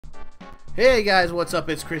Hey guys, what's up?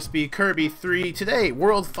 It's Kirby 3. Today,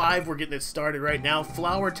 World 5, we're getting it started right now.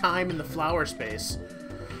 Flower time in the flower space.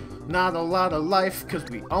 Not a lot of life, because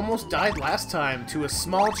we almost died last time to a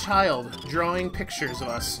small child drawing pictures of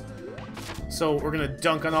us. So we're gonna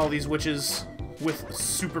dunk on all these witches with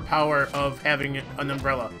superpower of having an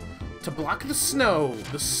umbrella. To block the snow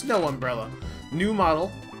umbrella. New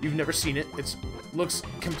model, you've never seen it. It looks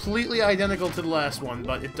completely identical to the last one,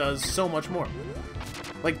 but it does so much more.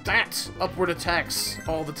 Like that! Upward attacks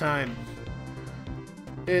all the time.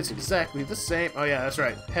 It's exactly the same. Oh yeah, that's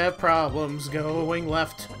right. Have problems going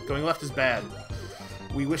left. Going left is bad.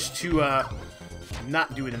 We wish to,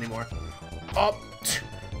 not do it anymore. Oh!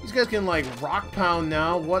 These guys can, like, rock pound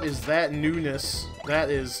now. What is that newness?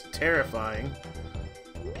 That is terrifying.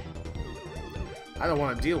 I don't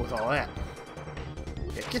want to deal with all that.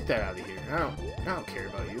 Yeah, get that out of here. I don't care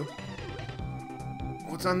about you.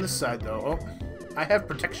 What's on this side, though? Oh. I have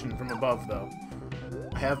protection from above, though.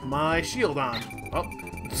 I have my shield on. Oh.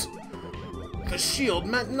 The shield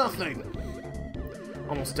meant nothing.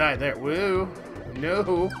 Almost died there. Woo.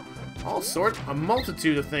 No. All sorts. A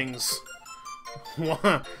multitude of things.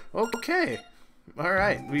 Okay.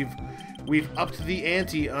 Alright. We've upped the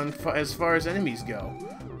ante on as far as enemies go.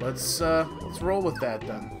 Let's roll with that,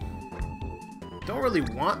 then. Don't really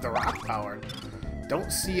want the rock power.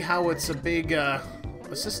 Don't see how it's a big,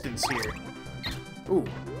 assistance here. Ooh,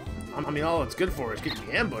 I mean, all it's good for is getting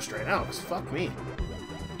me ambushed right now, because fuck me.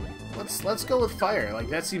 Let's go with fire. Like,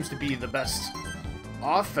 that seems to be the best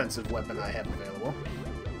offensive weapon I have available.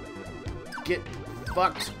 Get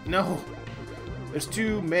fucked. No. There's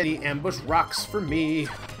too many ambush rocks for me.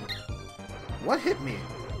 What hit me?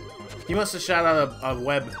 He must have shot out a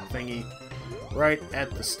web thingy right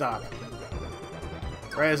at the stop.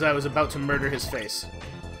 Right as I was about to murder his face.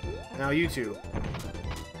 Now you two.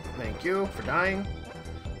 Thank you for dying.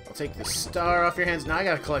 I'll take the star off your hands. Now I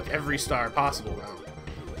gotta collect every star possible now.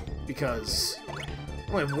 Because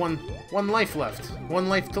I only have one life left. One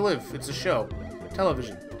life to live. It's a show.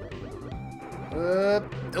 Television. Ugh.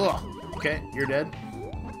 Okay, you're dead.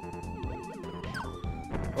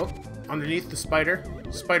 Oh, underneath the spider.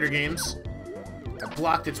 Spider games. I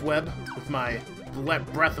blocked its web with my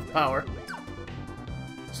breath of power.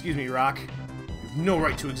 Excuse me, rock. You have no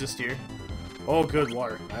right to exist here. Oh, good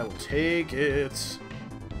water. I will take it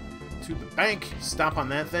to the bank. Stomp on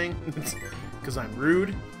that thing, because I'm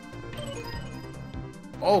rude.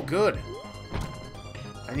 Oh, good.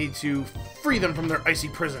 I need to free them from their icy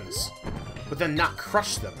prisons, but then not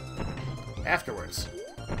crush them afterwards.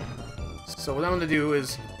 So what I'm going to do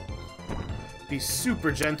is be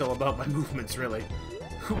super gentle about my movements, really.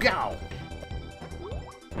 Hoogow!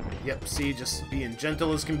 Yep, see, just being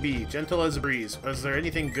gentle as can be. Gentle as a breeze. Is there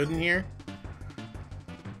anything good in here?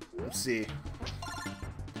 Let's see.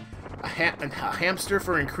 A hamster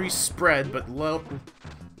for increased spread, but low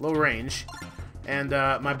range. And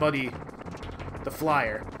my buddy, the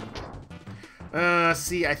flyer.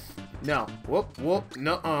 See, no. Whoop,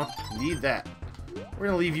 no, need that. We're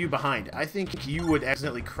gonna leave you behind. I think you would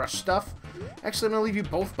accidentally crush stuff. Actually, I'm gonna leave you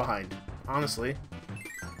both behind, honestly.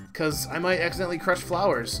 Because I might accidentally crush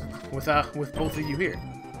flowers with both of you here.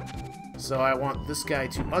 So I want this guy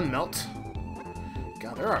to unmelt.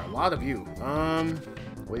 God, there are a lot of you.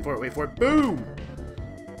 Wait for it. Boom!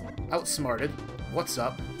 Outsmarted. What's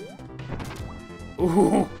up?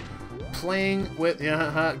 Ooh! Playing with...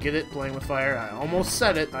 Yeah, get it? Playing with fire. I almost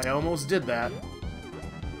said it. I almost did that.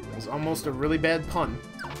 It was almost a really bad pun.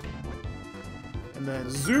 And then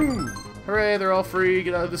zoom! Hooray, they're all free.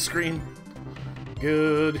 Get out of the screen.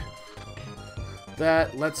 Good.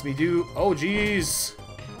 That lets me do... Oh, jeez!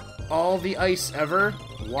 All the ice ever?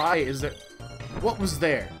 Why is there... What was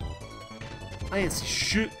there? I didn't see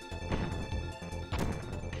shit.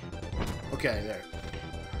 Okay, there.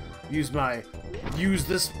 Use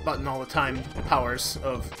this button all the time powers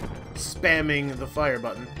of spamming the fire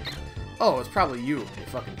button. Oh, it's probably you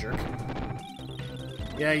fucking jerk.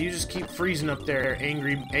 Yeah, you just keep freezing up there,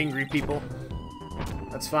 angry people.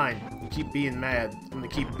 That's fine. Keep being mad. I'm gonna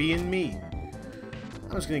keep being me.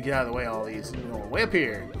 I'm just gonna get out of the way of all these. I'm going way up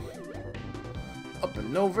here. Up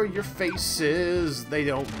and over your faces. They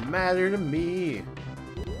don't matter to me.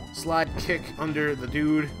 Slide kick under the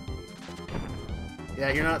dude.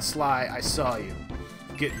 Yeah, you're not sly. I saw you.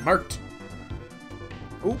 Get marked.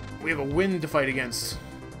 Oh, we have a wind to fight against.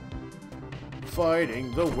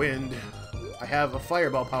 Fighting the wind. I have a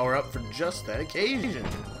fireball power up for just that occasion.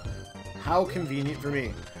 How convenient for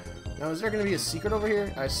me. Now, is there going to be a secret over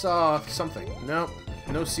here? I saw something. Nope.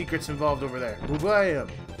 No secrets involved over there.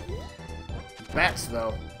 Bam! Bats,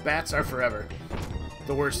 though. Bats are forever.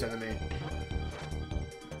 The worst enemy.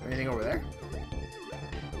 Anything over there?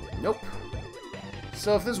 Nope.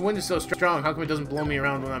 So if this wind is so strong, how come it doesn't blow me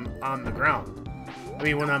around when I'm on the ground? I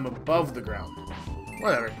mean, when I'm above the ground.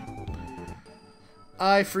 Whatever.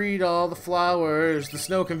 I freed all the flowers. The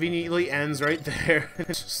snow conveniently ends right there.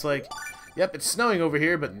 It's just like, yep, it's snowing over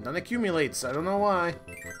here, but none accumulates. I don't know why.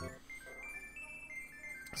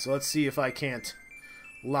 So let's see if I can't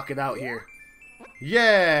luck it out here.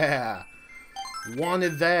 Yeah!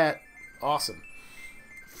 Wanted that. Awesome.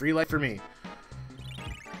 Free life for me.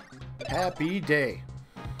 Happy day.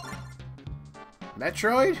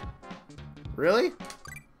 Metroid? Really?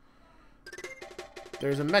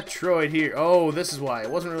 There's a Metroid here. Oh, this is why. It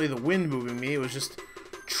wasn't really the wind moving me. It was just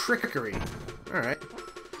trickery. Alright.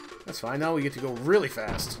 That's fine. Now we get to go really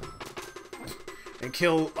fast. And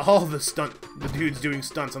kill all the dudes doing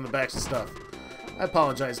stunts on the backs and stuff. I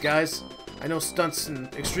apologize, guys. I know stunts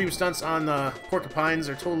and extreme stunts on porcupines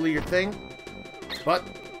are totally your thing. But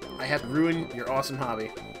I have to ruin your awesome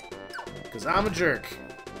hobby. Because I'm a jerk.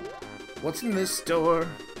 What's in this store?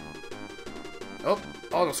 Oh,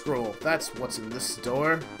 auto scroll. That's what's in this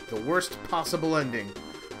store. The worst possible ending.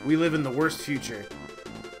 We live in the worst future.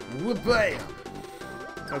 Whoop-bam!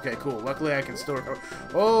 Okay, cool. Luckily I can store...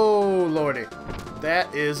 Oh, lordy.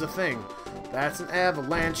 That is a thing. That's an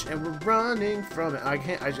avalanche, and we're running from it. I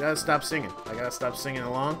gotta stop singing. I gotta stop singing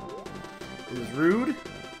along. It is rude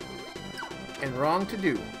and wrong to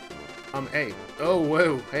do. Hey. Oh,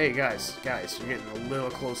 whoa. Hey, guys. Guys, you're getting a little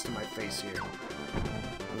close to my face here.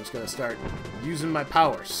 I'm just gonna start using my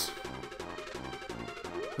powers.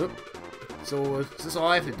 Oop. So, is this all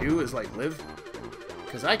I have to do is, like, live?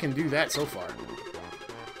 Because I can do that so far.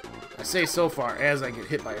 I say so far as I get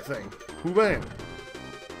hit by a thing. Who bam?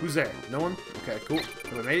 Who's there? No one? Okay, cool.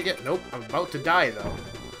 Have I made it yet? Nope. I'm about to die, though.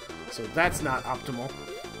 So that's not optimal.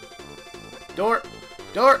 Door!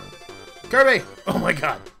 Door! Kirby! Oh my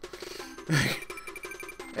god.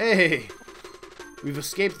 Hey! We've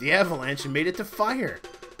escaped the avalanche and made it to fire.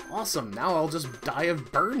 Awesome. Now I'll just die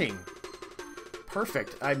of burning.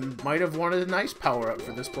 Perfect. I might have wanted a nice power-up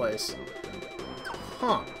for this place.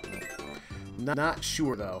 Huh. Not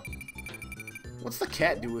sure, though. What's the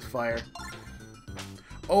cat do with fire?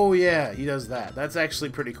 Oh, yeah, he does that. That's actually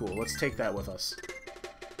pretty cool. Let's take that with us.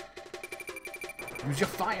 Use your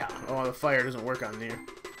fire! Oh, the fire doesn't work on here.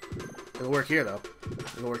 It'll work here, though.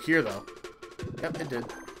 It'll work here, though. Yep, it did.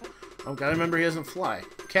 Oh, gotta remember he doesn't fly.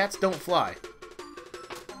 Cats don't fly.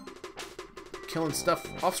 Killing stuff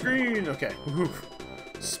off screen! Okay. Oof.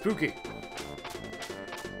 Spooky.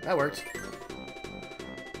 That worked.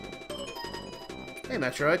 Hey,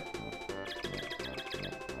 Metroid.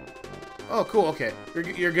 Oh, cool, okay.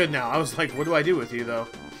 You're good now. I was like, what do I do with you, though?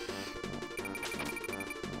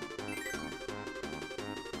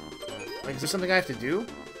 Like, is there something I have to do?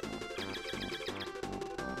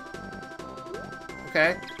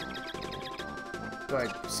 Okay. Do I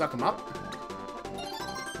suck him up?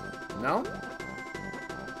 No?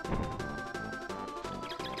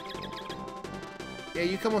 Yeah,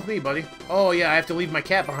 you come with me, buddy. Oh, yeah, I have to leave my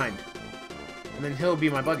cat behind. And then he'll be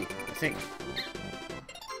my buddy, I think.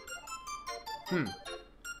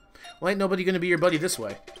 Well, ain't nobody gonna be your buddy this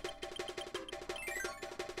way.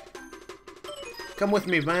 Come with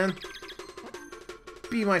me, man.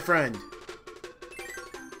 Be my friend.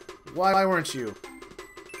 Why weren't you?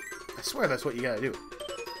 I swear that's what you gotta do.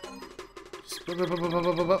 Just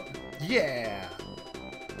yeah!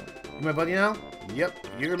 You my buddy now? Yep,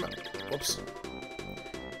 you're my... Whoops.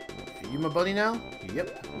 Are you my buddy now?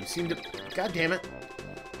 Yep, you seem to... God damn it.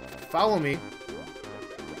 Follow me.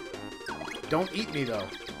 Don't eat me, though.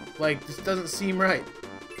 Like, this doesn't seem right.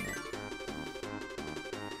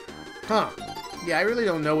 Huh. Yeah, I really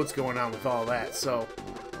don't know what's going on with all that, so...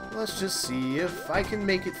 Let's just see if I can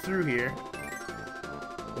make it through here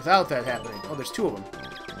without that happening. Oh, there's two of them.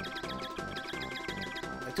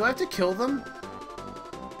 Do I have to kill them?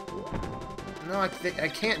 No, I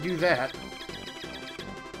can't do that.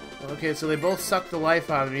 Okay, so they both suck the life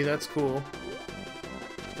out of me. That's cool.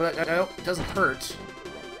 But it doesn't hurt.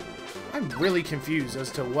 I'm really confused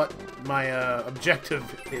as to what my objective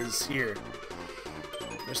is here.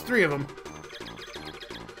 There's three of them.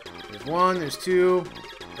 There's one, there's two,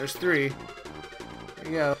 there's three. There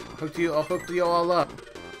you go. I'll hook you all up.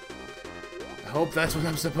 I hope that's what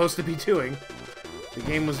I'm supposed to be doing. The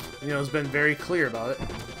game was, has been very clear about it.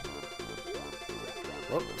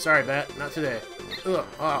 Whoop, sorry, Bat. Not today. Ugh.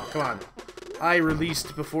 Oh, come on. I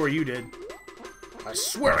released before you did. I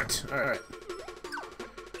swear it! Alright.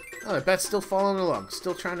 Oh, that Bat's still following along.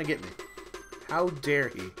 Still trying to get me. How dare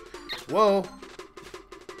he? Whoa!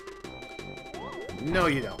 No,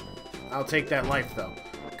 you don't. I'll take that life, though.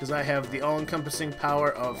 because I have the all-encompassing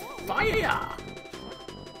power of fire.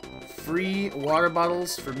 Free water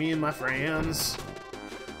bottles for me and my friends.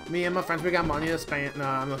 Me and my friends, we got money to spend. No,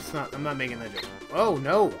 I'm not making that joke. Oh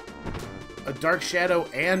no! A dark shadow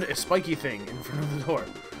and a spiky thing in front of the door.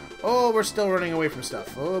 Oh, we're still running away from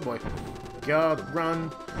stuff. Oh boy. Gotta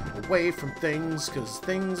run away from things, because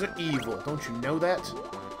things are evil. Don't you know that?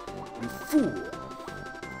 You fool.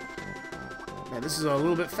 Man, this is a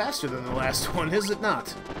little bit faster than the last one, is it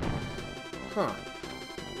not? Huh.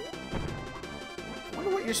 I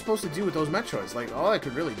wonder what you're supposed to do with those Metroids. Like, all I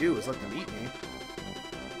could really do is let them eat me.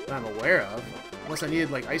 That I'm aware of. Unless I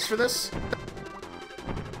needed, like, ice for this?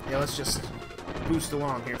 Yeah, let's just boost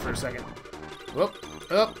along here for a second. Whoop.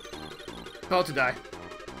 Up. About to die.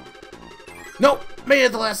 Nope! Made it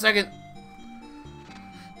at the last second!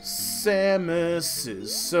 Samus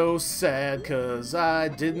is so sad because I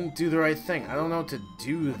didn't do the right thing. I don't know what to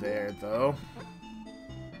do there, though.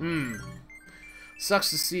 Sucks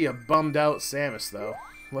to see a bummed out Samus, though.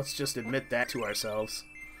 Let's just admit that to ourselves.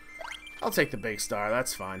 I'll take the big star,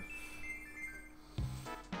 that's fine.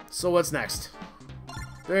 So what's next?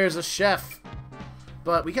 There's a chef.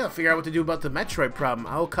 But we gotta figure out what to do about the Metroid problem.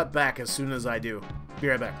 I'll cut back as soon as I do. Be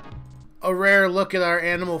right back. A rare look at our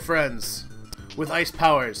animal friends with ice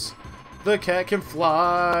powers. The cat can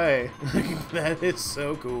fly. That is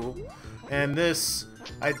so cool. And this,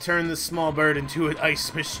 I turn this small bird into an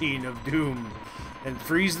ice machine of doom and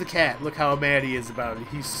freeze the cat. Look how mad he is about it.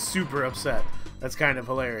 He's super upset. That's kind of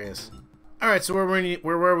hilarious. All right, so we're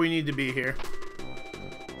where we need to be here.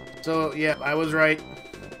 So yeah, I was right.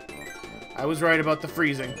 I was right about the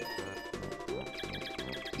freezing.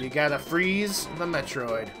 You gotta freeze the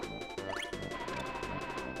Metroid.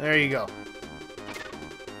 There you go.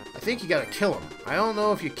 I think you gotta kill him. I don't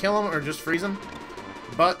know if you kill him or just freeze him,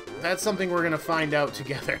 but that's something we're gonna find out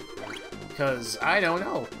together. Because I don't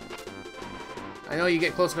know. I know you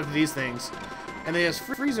get close enough to these things, and they just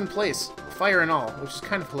freeze in place, fire and all, which is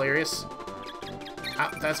kind of hilarious.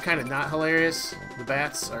 That's kind of not hilarious. The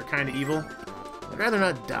bats are kind of evil. I'd rather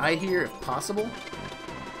not die here if possible.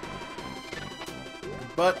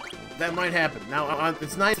 But that might happen. Now,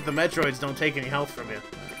 it's nice that the Metroids don't take any health from you.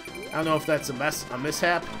 I don't know if that's a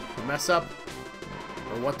mishap, a mess up,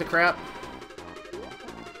 or what the crap.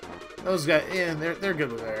 Those guys, yeah, they're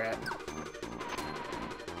good where they're at.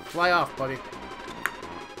 Fly off, buddy.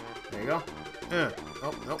 There you go.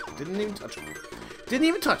 Oh, nope, didn't even touch him. Didn't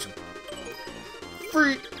even touch him.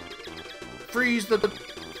 Freeze the,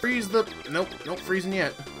 nope, freezing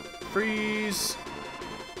yet. Freeze.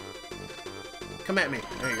 Come at me.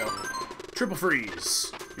 There you go. Triple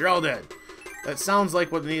freeze. You're all dead. That sounds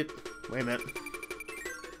like what need. Wait a minute.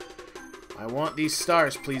 I want these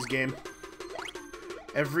stars, please, game.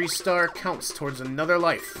 Every star counts towards another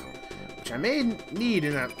life, which I may need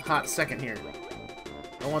in a hot second here.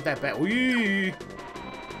 I want that bat. Whee!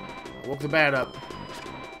 I woke the bat up.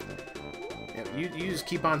 Yep, you just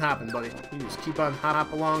keep on hopping, buddy. You just keep on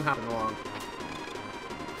hopping along.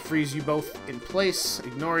 Freeze you both in place.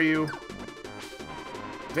 Ignore you.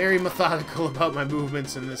 Very methodical about my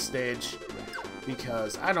movements in this stage,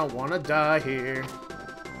 because I don't want to die here.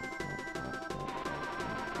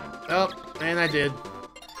 Oh, and I did.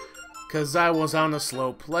 Because I was on a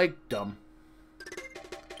slope like dumb.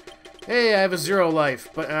 Hey, I have a 0 life,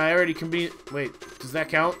 but I already can be... Wait, does that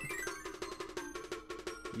count?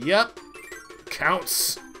 Yep.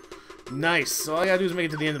 Counts. Nice. So all I gotta do is make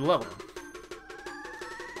it to the end of the level.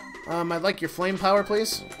 I'd like your flame power,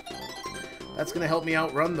 please. That's gonna help me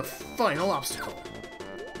outrun the final obstacle.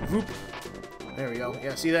 Whoop. There we go.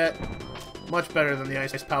 Yeah, see that? Much better than the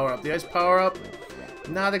ice power-up. The ice power-up,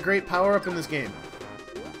 not a great power-up in this game.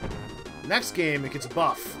 Next game, it gets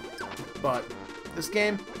buff. But this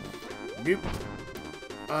game, nope.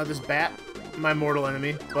 This bat, my mortal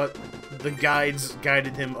enemy, but the guides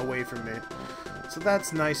guided him away from me. So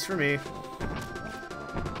that's nice for me.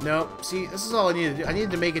 Nope. See, this is all I needed to do. I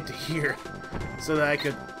needed to make it to here so that I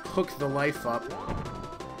could hook the life up.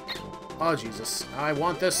 Oh, Jesus. I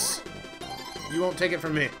want this. You won't take it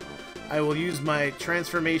from me. I will use my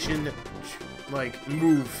transformation, like,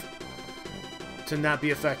 move to not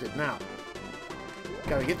be affected. Now,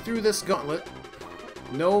 gotta get through this gauntlet.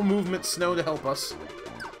 No movement snow to help us.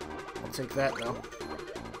 I'll take that, though.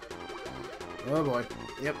 Oh, boy.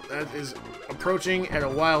 Yep, that is approaching at a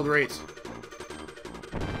wild rate.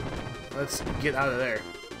 Let's get out of there.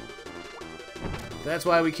 That's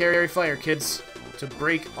why we carry fire, kids. To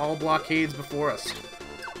break all blockades before us.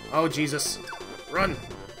 Oh, Jesus. Run!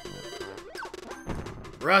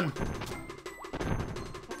 Run!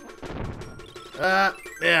 Yeah,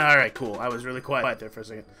 alright, cool. I was really quiet there for a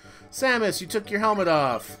second. Samus, you took your helmet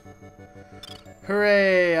off.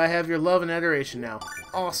 Hooray, I have your love and adoration now.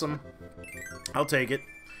 Awesome. I'll take it.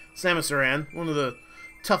 Samus Aran, one of the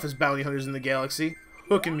toughest bounty hunters in the galaxy,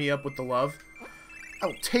 hooking me up with the love.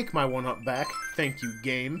 I'll take my one-up back. Thank you,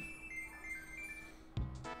 game.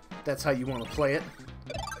 That's how you want to play it.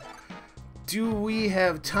 Do we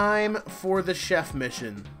have time for the chef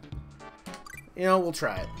mission? You know, we'll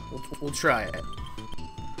try it. We'll try it.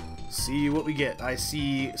 See what we get. I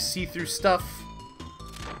see see-through stuff.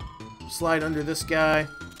 Slide under this guy.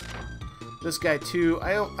 This guy too.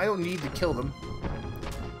 I don't need to kill them.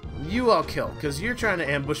 You I'll kill, because you're trying to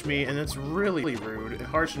ambush me, and it's really rude. It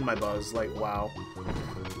harshened my buzz. Like, wow.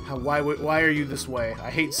 Why are you this way? I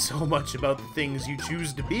hate so much about the things you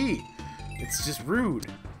choose to be. It's just rude.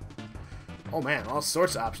 Oh man, all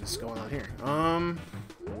sorts of options going on here.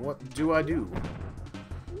 What do I do?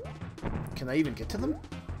 Can I even get to them?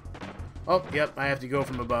 Oh, yep, I have to go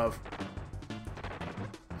from above.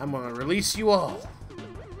 I'm gonna release you all.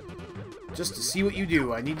 Just to see what you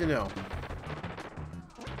do, I need to know.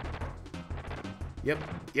 Yep,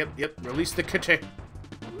 release the kitchen.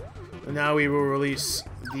 And now we will release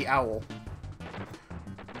the owl.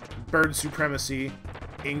 Bird supremacy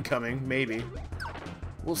incoming, maybe.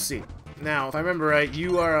 We'll see. Now, if I remember right,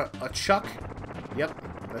 you are a Chuck.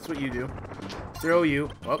 Yep, that's what you do. Throw you.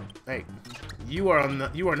 Oh, hey. You are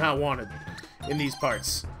not wanted in these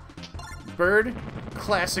parts. Bird,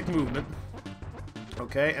 classic movement.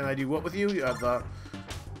 Okay, and I do what with you?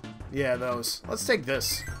 Yeah, those. Let's take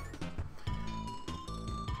this.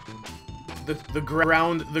 The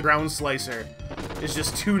ground slicer is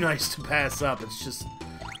just too nice to pass up. It's just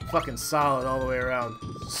fucking solid all the way around.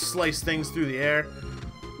 Slice things through the air.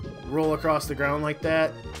 Roll across the ground like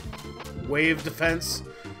that. Wave defense.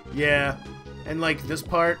 Yeah. And like this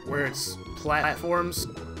part where it's platforms,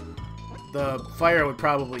 the fire would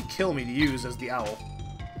probably kill me to use as the owl.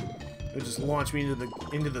 It would just launch me into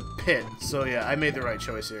the pit. So yeah, I made the right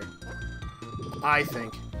choice here. I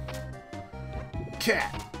think.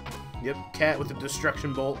 Cat. Yep, cat with the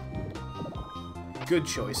destruction bolt. Good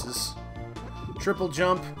choices. Triple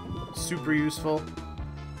jump, super useful.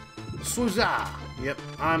 Swooza! Yep,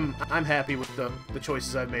 I'm happy with the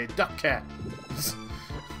choices I've made. Duck cat.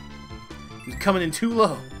 He's coming in too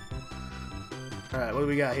low. Alright, what do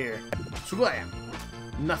we got here? Swam!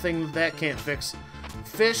 Nothing that can't fix.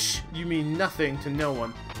 Fish, you mean nothing to no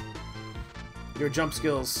one. Your jump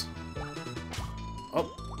skills.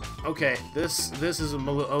 Oh, okay. This is a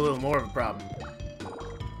little more of a problem.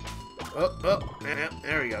 Oh,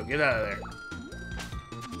 there we go. Get out of there.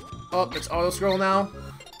 Oh, it's auto scroll now.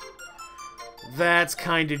 That's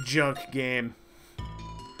kind of junk, game.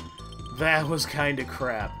 That was kind of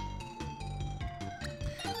crap.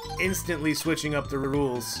 Instantly switching up the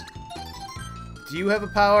rules. Do you have a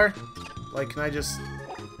power? Like, can I just...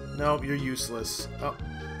 Nope, you're useless. Oh.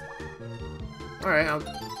 Alright, I'll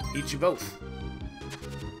eat you both.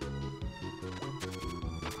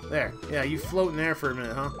 There. Yeah, you float in there for a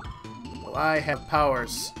minute, huh? Well, I have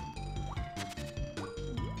powers.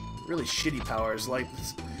 Really shitty powers. Like,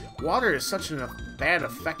 water is such a bad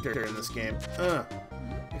effector in this game. Like,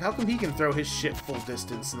 how come he can throw his shit full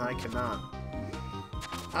distance and I cannot?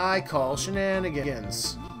 I call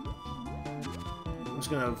shenanigans. I'm just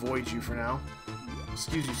gonna avoid you for now.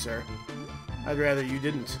 Excuse you, sir. I'd rather you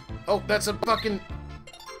didn't. Oh, that's a fucking...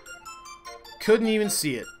 Couldn't even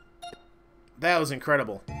see it. That was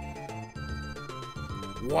incredible.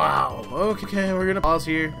 Wow. Okay, we're gonna pause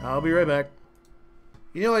here. I'll be right back.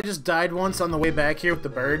 You know, I just died once on the way back here with the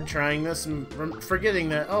bird, trying this, and forgetting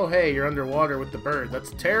that, oh, hey, you're underwater with the bird.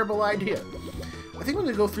 That's a terrible idea. I think I'm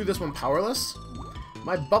gonna go through this one powerless.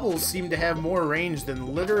 My bubbles seem to have more range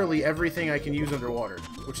than literally everything I can use underwater,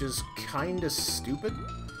 which is kinda stupid.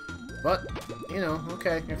 But, you know,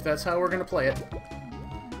 okay, if that's how we're gonna play it.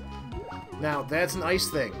 Now, that's an ice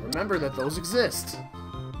thing. Remember that those exist.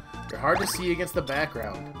 They're hard to see against the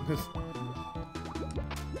background.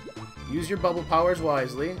 Use your bubble powers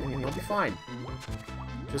wisely, and you'll be fine.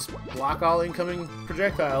 Just block all incoming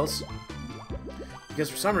projectiles. Because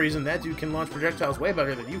for some reason, that dude can launch projectiles way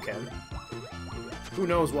better than you can. Who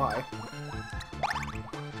knows why.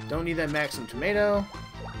 Don't need that Maxim tomato.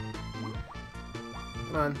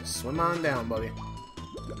 Come on, swim on down, buddy.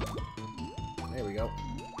 There we go.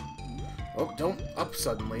 Oh, don't up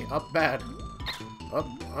suddenly. Up bad. Up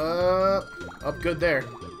good there.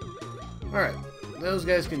 Alright. Those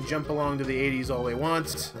guys can jump along to the 80s all they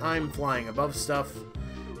want. I'm flying above stuff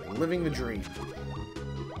and living the dream.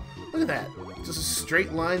 Look at that. Just a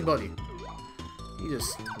straight line, buddy. He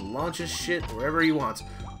just launches shit wherever he wants.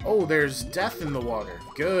 Oh, there's death in the water.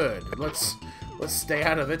 Good. Let's Let's stay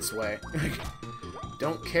out of its way.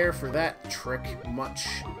 Don't care for that trick much.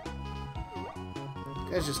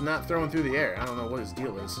 Guy's just not throwing through the air. I don't know what his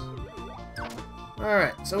deal is.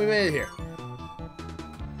 Alright, so we made it here.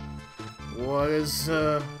 What's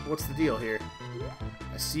the deal here?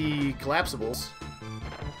 I see collapsibles.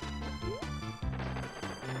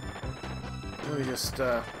 Let me just,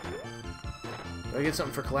 do I get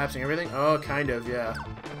something for collapsing everything? Oh, kind of, yeah.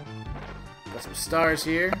 Got some stars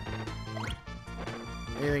here.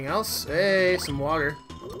 Anything else? Hey, some water.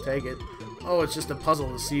 I'll take it. Oh, it's just a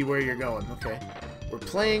puzzle to see where you're going. Okay. We're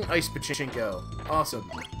playing Ice Pachinko. Awesome.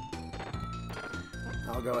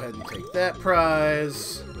 I'll go ahead and take that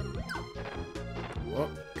prize. Oh,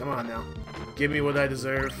 come on now. Give me what I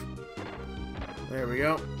deserve. There we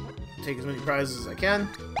go. Take as many prizes as I can.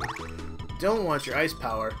 Don't want your ice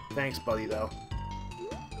power. Thanks, buddy, though.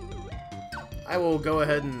 I will go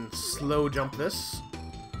ahead and slow jump this.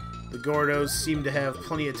 The Gordos seem to have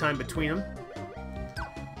plenty of time between them.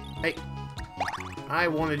 Hey. I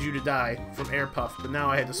wanted you to die from air puff, but now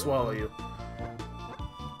I had to swallow you.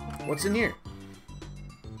 What's in here?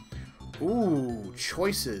 Ooh,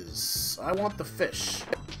 choices. I want the fish.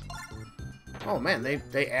 Oh man,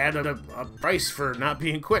 they added a price for not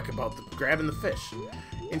being quick about grabbing the fish.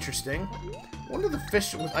 Interesting. I wonder the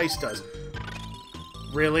fish with ice does.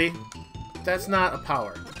 Really? That's not a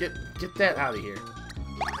power. Get that out of here.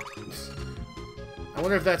 I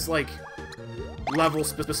wonder if that's like level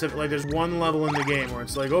specific. Like there's one level in the game where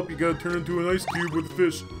it's like, oh, you gotta turn into an ice cube with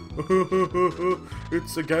fish.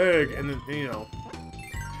 It's a gag, and then, you know,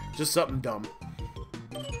 just something dumb.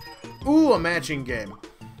 Ooh, a matching game.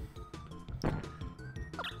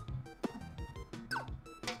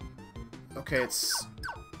 Okay, it's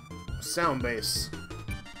sound base.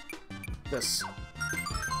 This.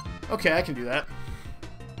 Okay, I can do that.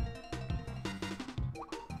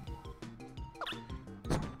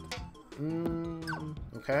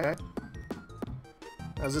 Okay.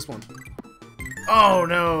 How's this one? Oh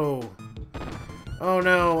no! Oh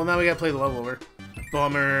no! Well, now we gotta play the level over.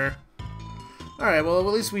 Bummer. Alright, well, at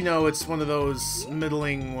least we know it's one of those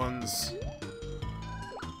middling ones.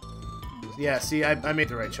 Yeah, see, I made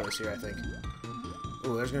the right choice here, I think.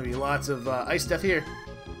 Ooh, there's gonna be lots of ice stuff here.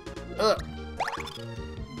 Ugh!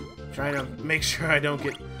 Trying to make sure I don't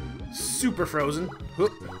get super frozen.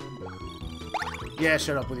 Whoop. Yeah,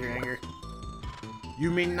 shut up with your anger. You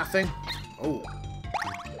mean nothing? Oh.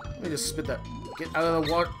 Let me just spit that. Get out of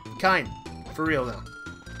the water. Kind. For real now.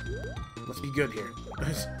 Let's be good here.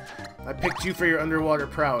 I picked you for your underwater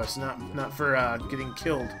prowess, not for getting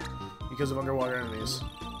killed because of underwater enemies.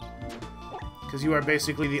 Because you are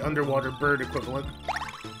basically the underwater bird equivalent.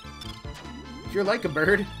 You're like a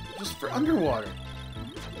bird, just for underwater.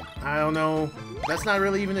 I don't know. That's not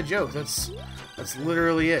really even a joke. That's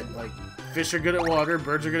literally it. Like, fish are good at water,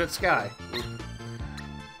 birds are good at sky.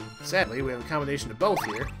 Sadly, we have a combination of both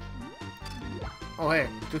here. Oh, hey,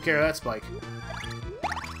 took care of that spike.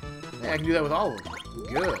 Hey, I can do that with all of them.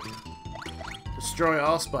 Good. Destroy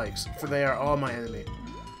all spikes, for they are all my enemy.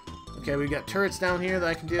 Okay, we've got turrets down here that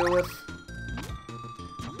I can deal with.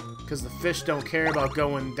 Because the fish don't care about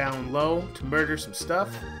going down low to murder some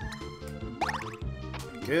stuff.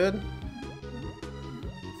 Good.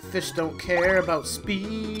 Fish don't care about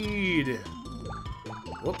speed.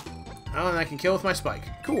 Whoop. Oh, and I can kill with my spike.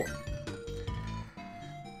 Cool.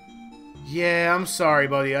 Yeah, I'm sorry,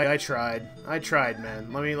 buddy. I tried. I tried,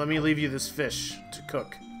 man. Let me leave you this fish to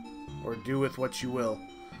cook. Or do with what you will.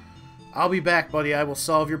 I'll be back, buddy. I will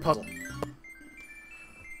solve your puzzle.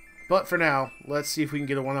 But for now, let's see if we can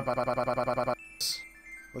get a one-up.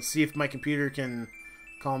 Let's see if my computer can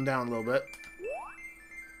calm down a little bit.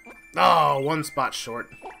 Oh, one spot short.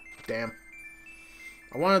 Damn.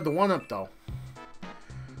 I wanted the one-up, though.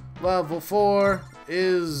 Level 4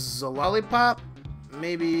 is a lollipop?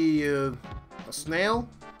 Maybe a snail?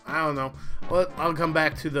 I don't know. Well, I'll come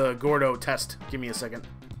back to the Gordo test. Give me a second.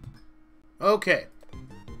 Okay.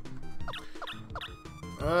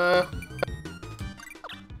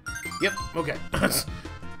 Yep, okay.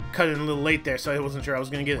 Cut it a little late there, so I wasn't sure I was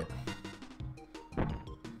gonna get it.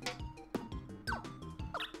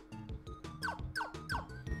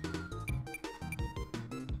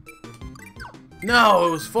 No, it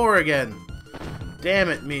was 4 again. Damn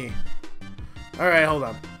it, me. Alright, hold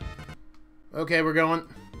on. Okay, we're going.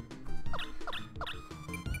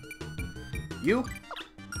 You?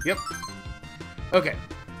 Yep. Okay.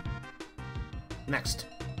 Next.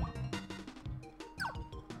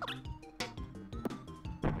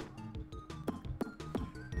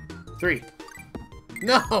 Three.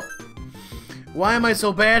 No! Why am I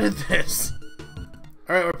so bad at this?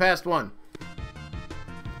 Alright, we're past 1.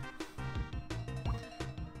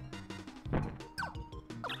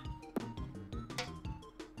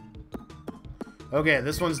 Okay,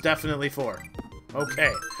 this one's definitely 4.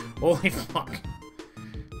 Okay. Holy fuck.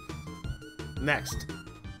 Next.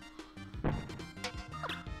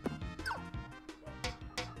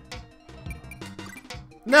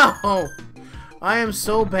 No! I am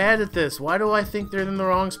so bad at this. Why do I think they're in the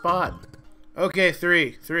wrong spot? Okay,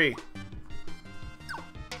 3.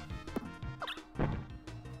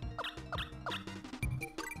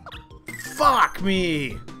 Fuck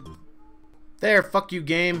me! There, fuck you,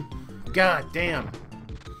 game. God damn.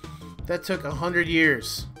 That took 100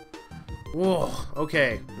 years. Whoa.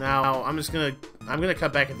 Okay, now I'm gonna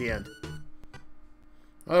cut back at the end.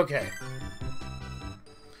 Okay.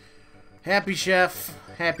 Happy chef,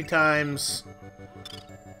 happy times.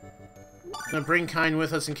 Gonna bring Kind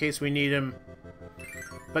with us in case we need him.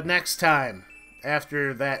 But next time,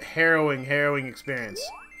 after that harrowing experience.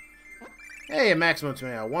 Hey, a maximum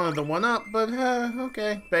tomato. Wanted the 1-up, but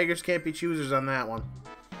okay. Beggars can't be choosers on that one.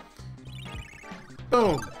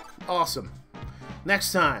 Boom. Awesome.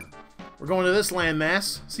 Next time, we're going to this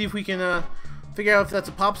landmass. See if we can figure out if that's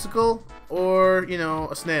a popsicle or, you know,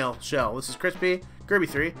 a snail shell. This is Crispy, Kirby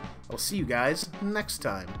 3. I'll see you guys next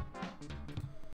time.